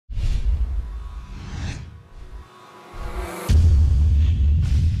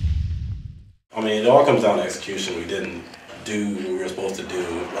I mean, it all comes down to execution. We didn't do what we were supposed to do,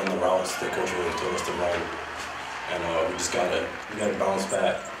 run the routes that Coach really told us to run. And we just gotta bounce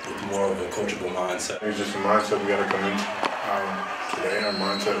back with more of a coachable mindset. It's just a mindset we gotta come into today. Our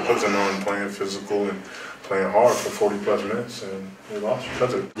mindset wasn't on playing physical and playing hard for 40+ minutes, and we lost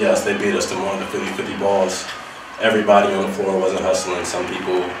because of it. Yes, they beat us to more than 50-50 balls. Everybody on the floor wasn't hustling. Some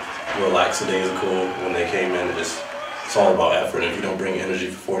people were lackadaisical when they came in. It's all about effort. If you don't bring energy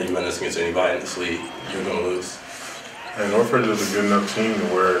for 40 minutes against anybody in this league, you're going to lose. And Northridge is a good enough team to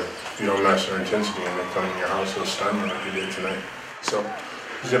where you don't match their intensity and they come in your house and stun you like you did tonight. So you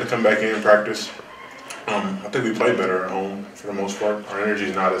just got to come back in and practice. I think we play better at home for the most part. Our energy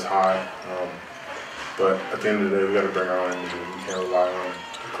is not as high, but at the end of the day, we got to bring our own energy. We can't rely on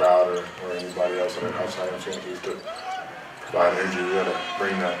the crowd or anybody else on the outside influences to provide energy. We got to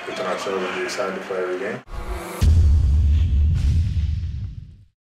bring that within ourselves and be excited to play every game.